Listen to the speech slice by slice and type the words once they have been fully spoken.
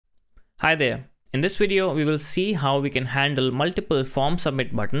Hi there. In this video, we will see how we can handle multiple form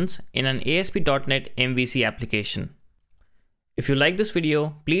submit buttons in an ASP.NET MVC application. If you like this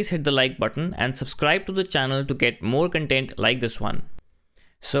video, please hit the like button and subscribe to the channel to get more content like this one.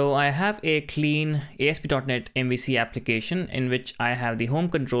 So I have a clean ASP.NET MVC application in which I have the home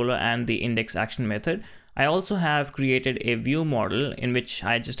controller and the index action method. I also have created a view model in which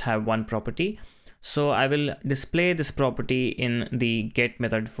I just have one property. So I will display this property in the get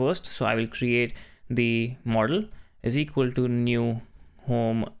method first. So I will create the model is equal to new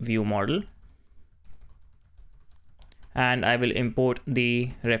home view model. And I will import the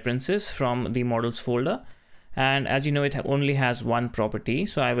references from the models folder. And as you know, it only has one property.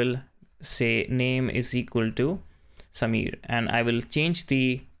 So I will say name is equal to Samir, and I will change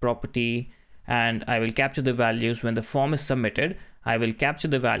the property and I will capture the values when the form is submitted. I will capture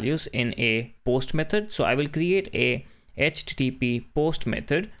the values in a post method. So I will create a HTTP post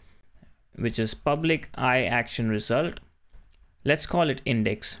method, which is public action result. Let's call it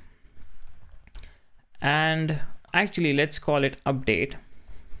index. And actually, let's call it update.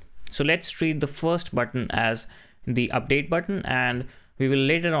 So let's treat the first button as the update button, and we will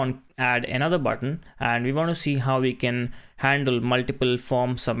later on add another button, and we want to see how we can handle multiple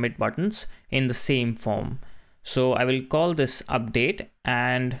form submit buttons in the same form. So I will call this update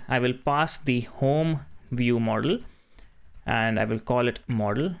and I will pass the home view model and I will call it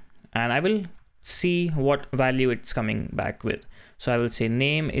model, and I will see what value it's coming back with. So I will say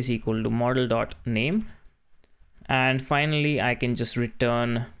name is equal to model.name, and finally I can just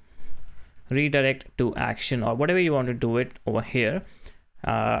return redirect to action or whatever you want to do it over here.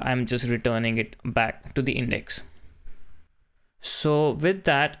 I'm just returning it back to the index. So with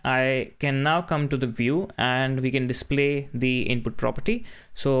that, I can now come to the view and we can display the input property.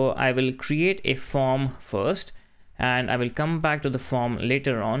 So I will create a form first and I will come back to the form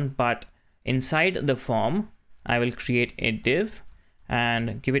later on, but inside the form, I will create a div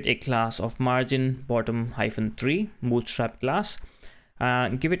and give it a class of margin bottom -3 bootstrap class.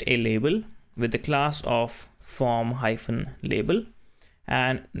 Give it a label with the class of form -label,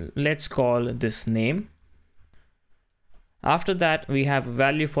 and let's call this name. After that, we have a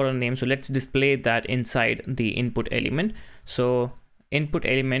value for a name, so let's display that inside the input element. So input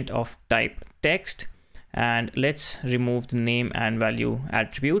element of type text, and let's remove the name and value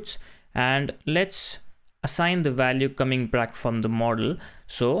attributes, and let's assign the value coming back from the model.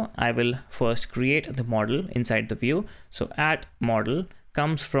 So I will first create the model inside the view. So at model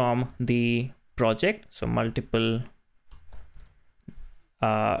comes from the project, so multiple,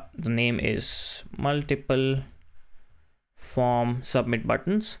 the name is multiple form submit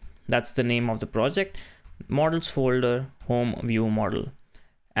buttons. That's the name of the project. Models folder, home view model.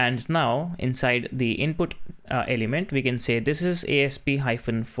 And now inside the input element, we can say this is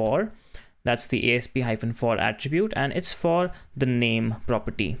ASP-4. That's the ASP-4 attribute, and it's for the name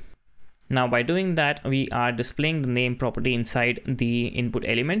property. Now by doing that, we are displaying the name property inside the input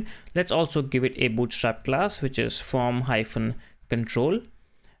element. Let's also give it a bootstrap class, which is form-control.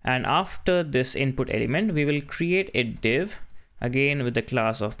 And after this input element, we will create a div again with the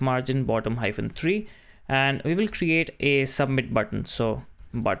class of margin bottom -3, and we will create a submit button. So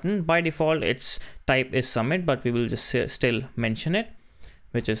button by default, its type is submit, but we will just still mention it,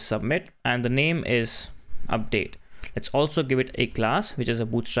 which is submit, and the name is update. Let's also give it a class, which is a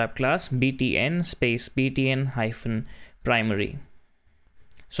bootstrap class, btn space btn -primary.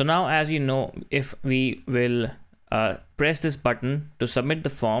 So now, as you know, if we will press this button to submit the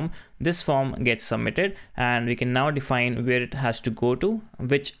form, this form gets submitted, and we can now define where it has to go to,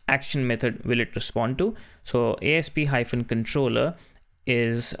 which action method will it respond to. So ASP-controller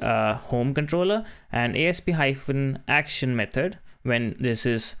is home controller, and ASP-action method, when this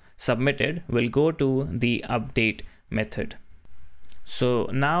is submitted, will go to the update method. So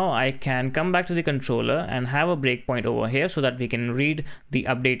now I can come back to the controller and have a breakpoint over here so that we can read the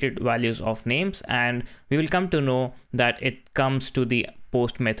updated values of names, and we will come to know that it comes to the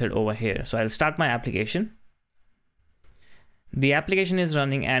post method over here. So I'll start my application. The application is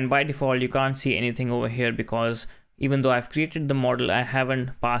running, and by default, you can't see anything over here because even though I've created the model, I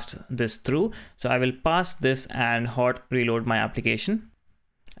haven't passed this through. So I will pass this and hot reload my application.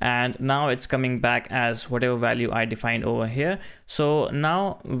 And now it's coming back as whatever value I defined over here. So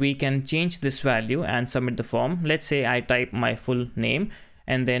now we can change this value and submit the form. Let's say I type my full name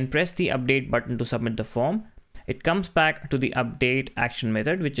and then press the update button to submit the form. It comes back to the update action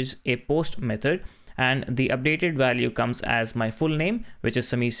method, which is a post method, and the updated value comes as my full name, which is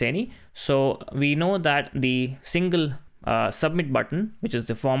Samir Saini. So we know that the single submit button, which is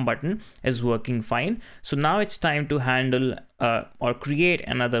the form button, is working fine. So now it's time to handle or create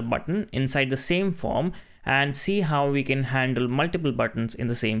another button inside the same form and see how we can handle multiple buttons in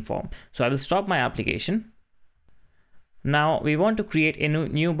the same form. So I will stop my application. Now we want to create a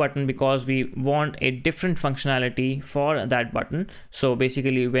new button because we want a different functionality for that button. So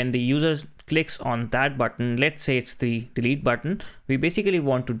basically when the user clicks on that button, let's say it's the delete button, we basically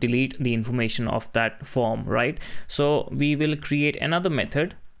want to delete the information of that form, right? So we will create another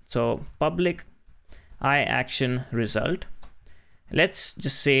method. So public I-Action result. Let's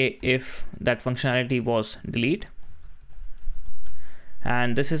just say if that functionality was delete.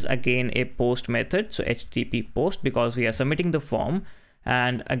 And this is again a post method, so HTTP post, because we are submitting the form.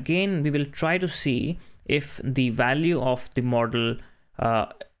 And again, we will try to see if the value of the model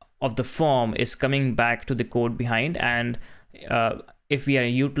of the form is coming back to the code behind, and if we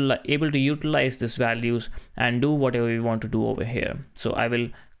are able to utilize these values and do whatever we want to do over here. So I will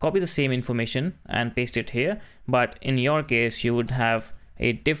copy the same information and paste it here, but in your case, you would have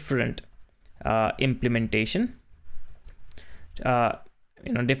a different implementation.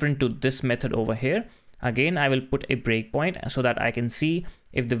 Different to this method over here. Again, I will put a breakpoint so that I can see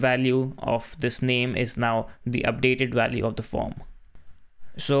if the value of this name is now the updated value of the form.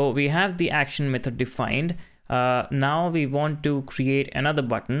 So we have the action method defined. Now we want to create another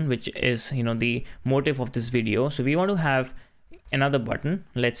button, which is the motive of this video. So we want to have another button,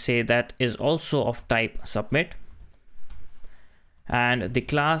 let's say that is also of type submit, and the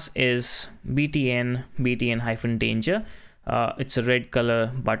class is btn-danger. It's a red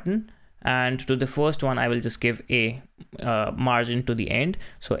color button, and to the first one I will just give a margin to the end,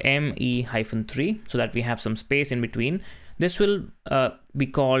 so ME-3, so that we have some space in between. This will be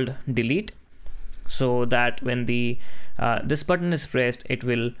called delete, so that when the this button is pressed, it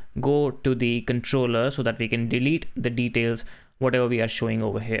will go to the controller so that we can delete the details, whatever we are showing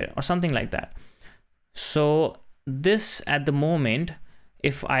over here, or something like that. So this at the moment,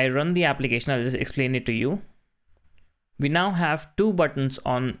 if I run the application, I'll just explain it to you. We now have two buttons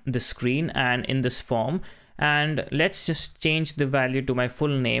on the screen and in this form, and let's just change the value to my full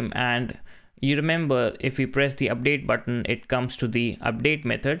name. And you remember, if we press the update button, it comes to the update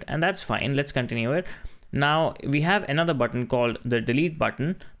method, and that's fine. Let's continue it. Now we have another button called the delete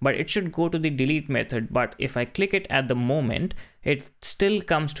button, but it should go to the delete method. But if I click it at the moment, it still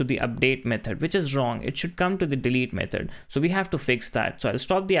comes to the update method, which is wrong. It should come to the delete method. So we have to fix that. So I'll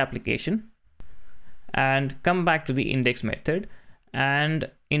stop the application and come back to the index method and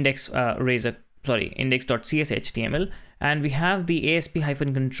index.cshtml, and we have the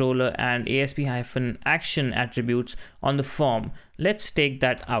ASP-Controller and ASP-Action attributes on the form. Let's take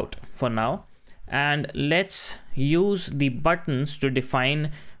that out for now, and let's use the buttons to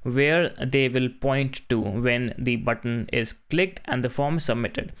define where they will point to when the button is clicked and the form is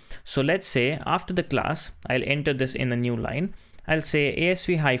submitted. So let's say after the class, I'll enter this in a new line. I'll say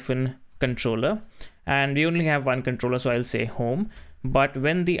ASP-Controller, and we only have one controller, so I'll say home. But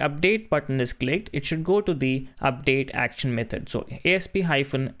when the update button is clicked, it should go to the update action method. So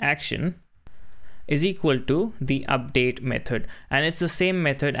ASP-Action is equal to the update method, and it's the same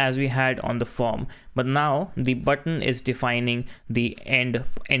method as we had on the form, but now the button is defining the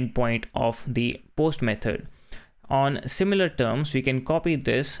endpoint of the post method. On similar terms, we can copy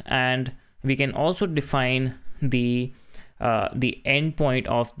this, and we can also define the endpoint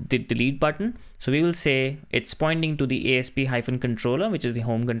of the delete button. So we will say it's pointing to the ASP-Controller, which is the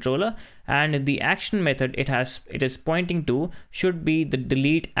home controller, and the action method it is pointing to should be the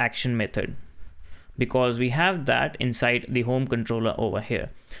delete action method, because we have that inside the home controller over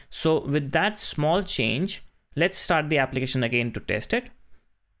here. So with that small change, let's start the application again to test it.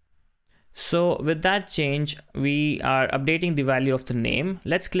 So with that change, we are updating the value of the name.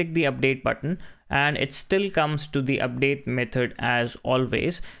 Let's click the update button, and it still comes to the update method as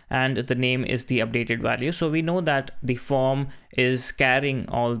always, and the name is the updated value. So we know that the form is carrying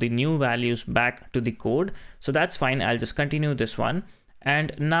all the new values back to the code. So that's fine. I'll just continue this one.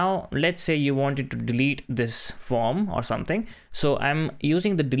 And now let's say you wanted to delete this form or something. So I'm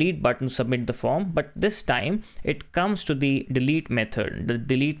using the delete button to submit the form, but this time it comes to the delete method. The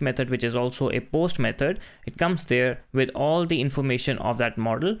delete method, which is also a post method, it comes there with all the information of that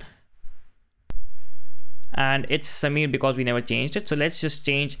model. And it's Samir because we never changed it. So let's just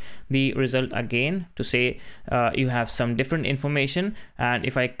change the result again to say you have some different information. And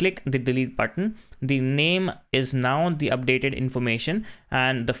if I click the delete button, the name is now the updated information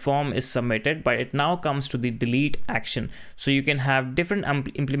and the form is submitted, but it now comes to the delete action. So you can have different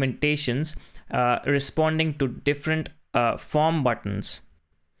implementations responding to different form buttons.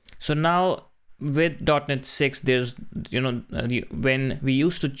 So now with .NET 6, there's, when we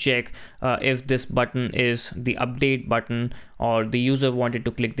used to check if this button is the update button, or the user wanted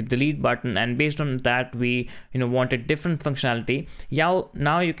to click the delete button, and based on that we wanted different functionality.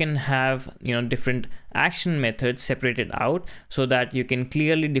 Now you can have different action methods separated out, so that you can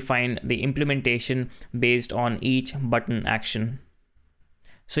clearly define the implementation based on each button action.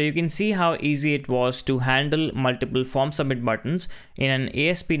 So you can see how easy it was to handle multiple form submit buttons in an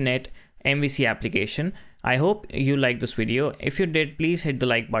ASP.NET MVC application. I hope you liked this video. If you did, please hit the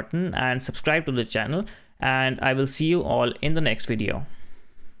like button and subscribe to the channel, and I will see you all in the next video.